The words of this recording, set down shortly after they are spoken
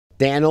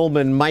Dan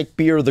Illman, Mike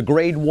Beer, the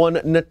Grade 1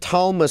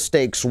 Natalma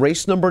Stakes.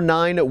 Race number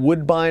 9 at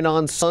Woobine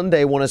on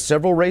Sunday. One of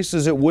several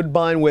races at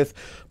Woobine with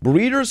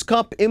Breeders'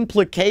 Cup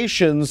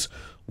implications.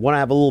 Want to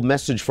have a little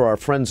message for our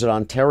friends at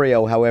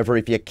Ontario. However,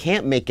 if you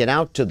can't make it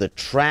out to the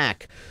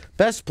track,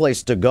 best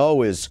place to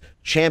go is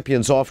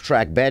Champions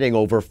Off-Track Betting.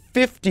 Over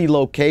 50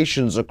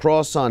 locations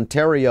across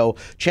Ontario.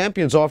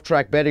 Champions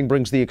Off-Track Betting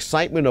brings the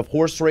excitement of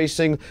horse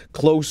racing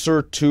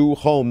closer to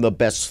home. The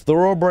best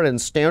thoroughbred and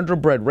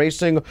standardbred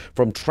racing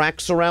from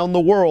tracks around the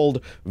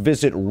world.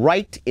 Visit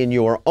right in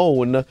your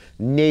own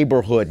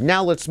neighborhood.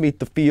 Now let's meet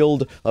the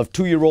field of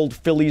 2-year-old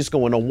fillies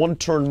going a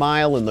one-turn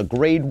mile in the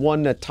Grade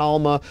 1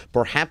 Natalma.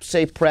 Perhaps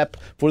a prep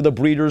for the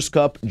Breeders'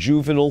 Cup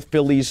Juvenile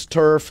Fillies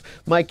Turf.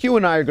 Mike, you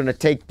and I are going to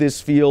take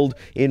this field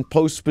in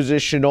post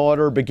position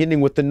order,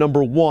 beginning with the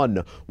number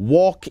 1,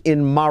 Walk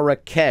in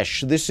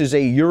Marrakesh. This is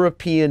a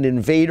European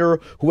invader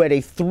who had a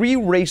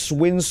 3-race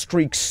win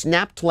streak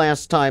snapped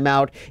last time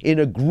out in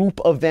a group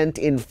event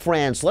in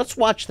France. Let's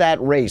watch that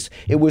race.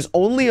 It was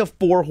only a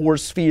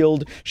 4-horse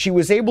field. She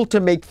was able to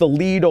make the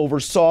lead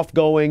over soft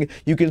going.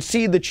 You can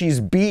see that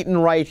she's beaten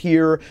right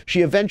here.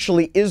 She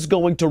eventually is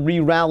going to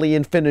re-rally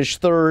and finish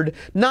 3rd.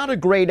 Not a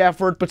great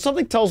effort, but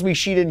something tells me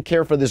she didn't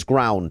care for this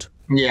ground.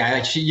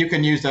 Yeah, you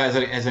can use that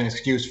as an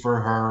excuse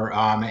for her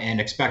and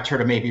expect her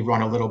to maybe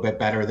run a little bit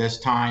better this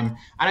time.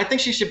 And I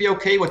think she should be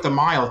okay with the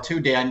mile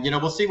too, Dan. You know,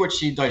 we'll see what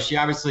she does. She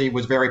obviously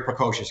was very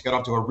precocious, got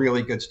off to a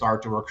really good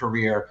start to her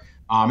career.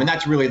 And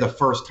that's really the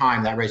first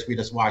time that race we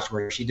just watched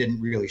where she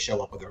didn't really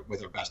show up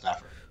with her best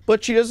effort.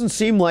 But she doesn't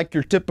seem like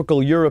your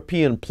typical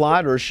European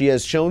plotter. She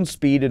has shown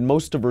speed in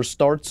most of her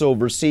starts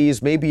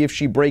overseas. Maybe if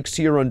she breaks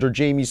here under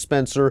Jamie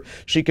Spencer,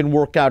 she can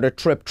work out a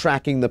trip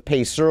tracking the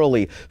pace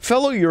early.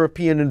 Fellow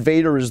European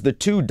invader is the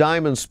 2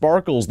 Diamond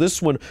Sparkles.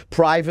 This one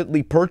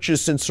privately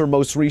purchased since her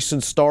most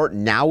recent start.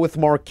 Now with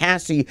Mark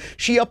Casse,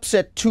 she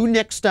upset 2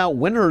 next out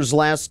winners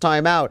last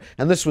time out,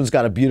 and this one's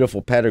got a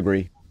beautiful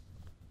pedigree.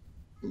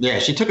 Yeah,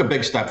 she took a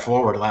big step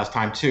forward last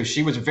time, too.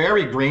 She was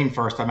very green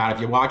first time out. If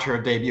you watch her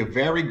debut,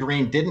 very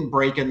green, didn't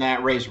break in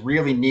that race,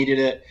 really needed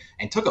it,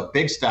 and took a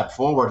big step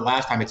forward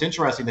last time. It's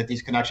interesting that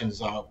these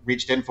connections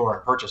reached in for her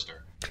and purchased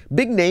her.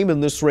 Big name in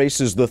this race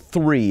is the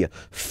 3,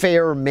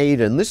 Fair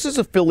Maiden. This is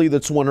a filly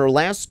that's won her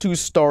last 2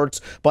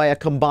 starts by a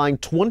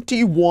combined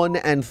 21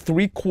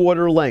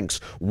 3/4 lengths.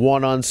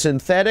 1 on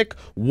synthetic,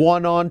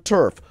 1 on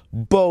turf.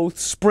 Both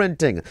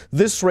sprinting.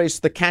 This race,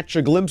 the Catch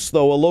a Glimpse,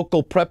 though, a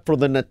local prep for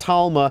the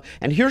Natalma,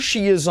 and here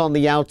she is on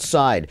the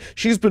outside.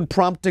 She's been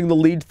prompting the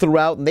lead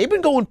throughout, and they've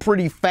been going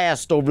pretty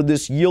fast over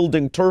this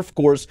yielding turf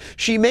course.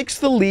 She makes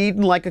the lead,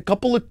 and like a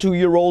couple of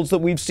 2-year-olds that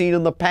we've seen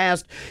in the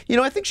past, you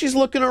know, I think she's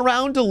looking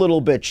around a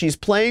little bit. She's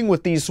playing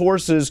with these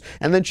horses,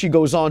 and then she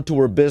goes on to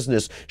her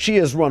business. She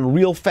has run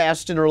real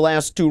fast in her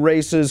last 2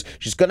 races.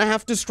 She's going to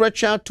have to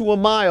stretch out to a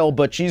mile,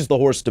 but she's the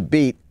horse to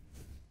beat.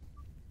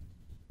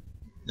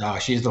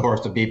 She's the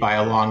horse to beat by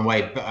a long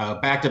way.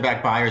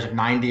 Back-to-back buyers of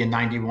 90 and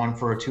 91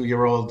 for a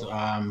 2-year-old.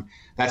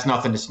 That's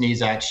nothing to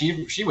sneeze at.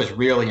 She was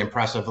really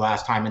impressive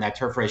last time in that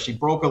turf race. She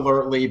broke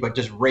alertly, but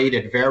just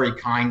rated very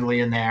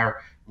kindly in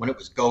there. When it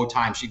was go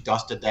time, she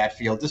dusted that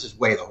field. This is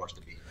way the horse to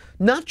beat.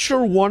 Not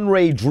sure One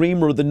Ray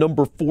Dreamer, the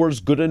number 4, is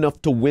good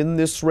enough to win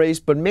this race,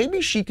 but maybe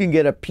she can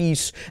get a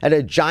piece at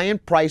a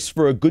giant price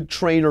for a good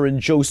trainer in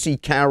Josie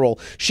Carroll.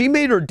 She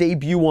made her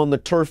debut on the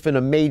turf in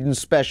a maiden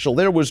special.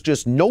 There was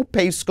just no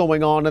pace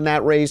going on in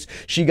that race.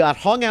 She got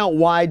hung out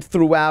wide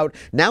throughout.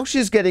 Now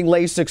she's getting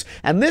Lasix,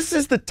 and this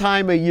is the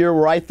time of year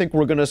where I think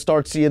we're going to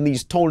start seeing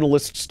these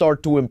tonalists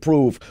start to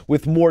improve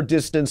with more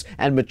distance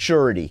and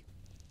maturity.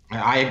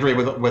 I agree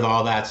with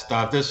all that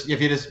stuff. If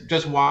you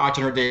just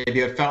watching her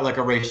debut, it felt like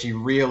a race she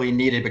really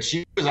needed, but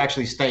she was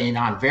actually staying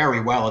on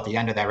very well at the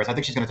end of that race. I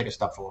think she's going to take a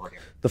step forward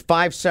here. The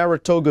 5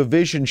 Saratoga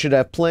Vision should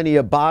have plenty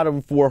of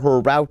bottom for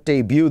her route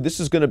debut. This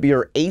is going to be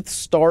her 8th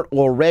start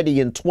already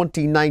in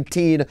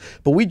 2019,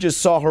 but we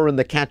just saw her in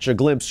the Catch a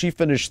Glimpse. She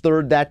finished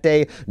 3rd that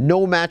day.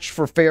 No match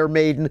for Fair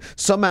Maiden.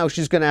 Somehow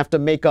she's going to have to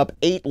make up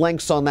 8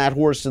 lengths on that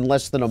horse in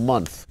less than a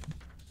month.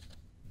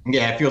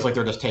 Yeah, it feels like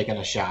they're just taking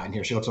a shot, and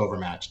here she looks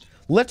overmatched.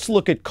 Let's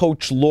look at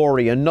Coach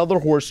Laurie, another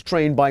horse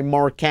trained by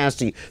Mark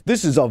Casse.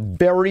 This is a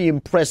very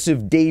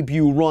impressive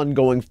debut run,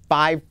 going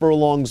 5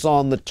 furlongs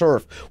on the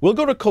turf. We'll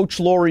go to Coach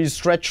Laurie's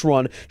stretch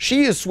run.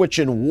 She is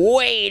switching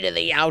way to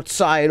the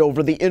outside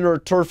over the inner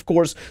turf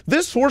course.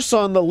 This horse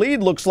on the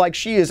lead looks like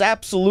she is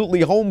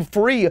absolutely home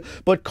free,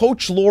 but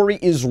Coach Laurie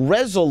is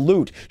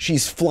resolute.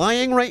 She's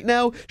flying right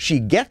now. She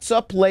gets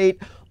up late.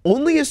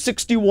 Only a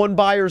 61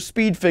 buyer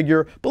speed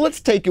figure, but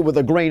let's take it with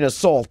a grain of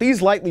salt. These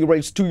lightly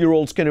raced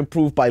 2-year-olds can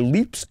improve by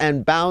leaps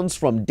and bounds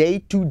from day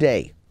to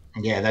day.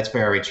 Yeah, that's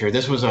very true.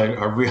 This was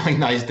a really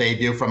nice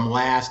debut from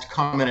last,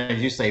 coming,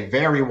 as you say,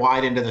 very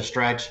wide into the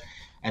stretch.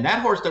 And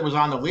that horse that was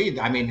on the lead,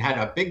 I mean, had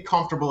a big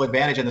comfortable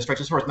advantage in the stretch.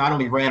 This horse not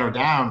only ran her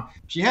down,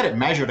 she had it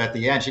measured at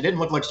the end. She didn't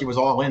look like she was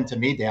all in to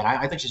me, Dan.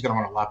 I think she's going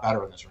to run a lot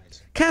better in this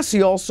race.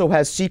 Cassie also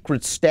has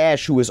Secret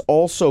Stash, who is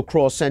also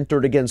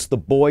cross-entered against the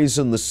boys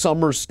in the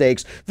Summer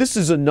Stakes. This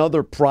is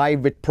another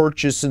private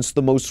purchase since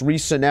the most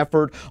recent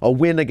effort, a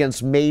win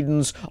against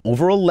Maidens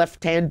over a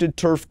left-handed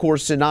turf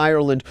course in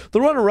Ireland.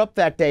 The runner-up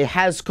that day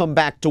has come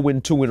back to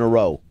win 2 in a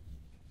row.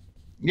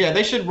 Yeah,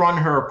 they should run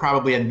her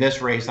probably in this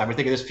race. I would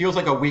think this feels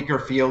like a weaker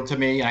field to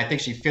me, and I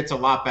think she fits a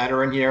lot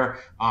better in here.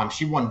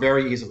 She won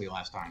very easily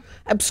last time.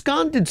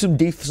 Abscond did some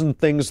decent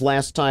things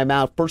last time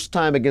out. First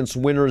time against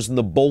winners in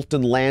the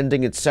Bolton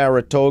Landing at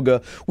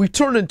Saratoga. We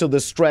turn into the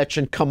stretch,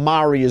 and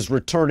Kamari is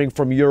returning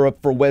from Europe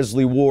for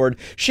Wesley Ward.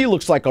 She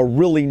looks like a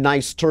really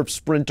nice turf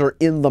sprinter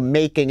in the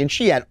making, and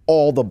she had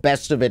all the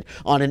best of it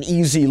on an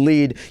easy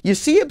lead. You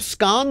see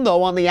Abscond,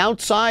 though, on the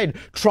outside,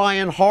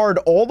 trying hard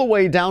all the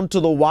way down to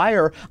the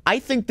wire. I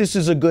think this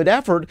is a good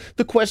effort.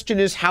 The question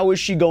is, how is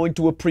she going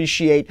to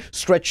appreciate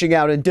stretching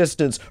out in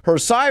distance? Her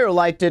sire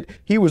liked it.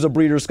 He was a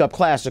Breeders' Cup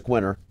Classic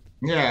winner.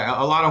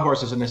 Yeah, a lot of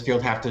horses in this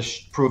field have to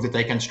prove that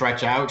they can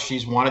stretch out.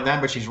 She's one of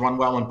them, but she's run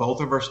well in both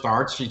of her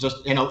starts. She's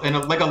just,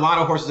 like a lot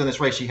of horses in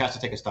this race, she has to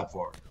take a step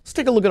forward. Let's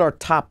take a look at our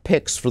top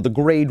picks for the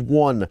Grade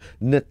 1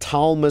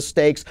 Natalma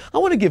Stakes. I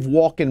want to give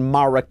Walkin'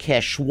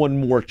 Marrakesh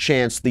one more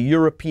chance. The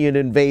European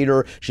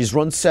Invader. She's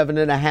run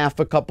 7.5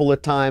 a couple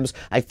of times.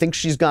 I think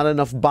she's got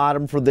enough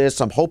bottom for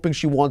this. I'm hoping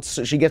she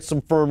gets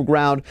some firm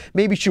ground.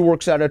 Maybe she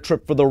works out a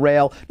trip for the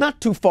rail.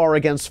 Not too far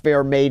against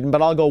Fair Maiden,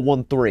 but I'll go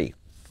 1-3.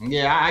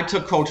 Yeah, I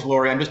took Coach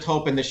Laurie. I'm just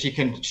hoping that she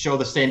can show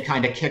the same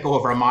kind of kick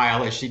over a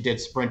mile as she did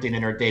sprinting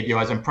in her debut. I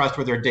was impressed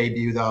with her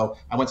debut, though.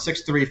 I went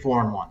 6-3,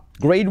 4-1.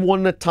 Grade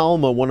 1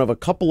 Natalma, one of a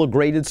couple of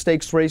graded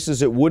stakes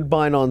races at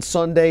Woodbine on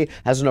Sunday,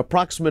 has an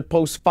approximate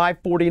post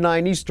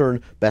 5:49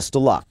 Eastern. Best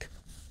of luck.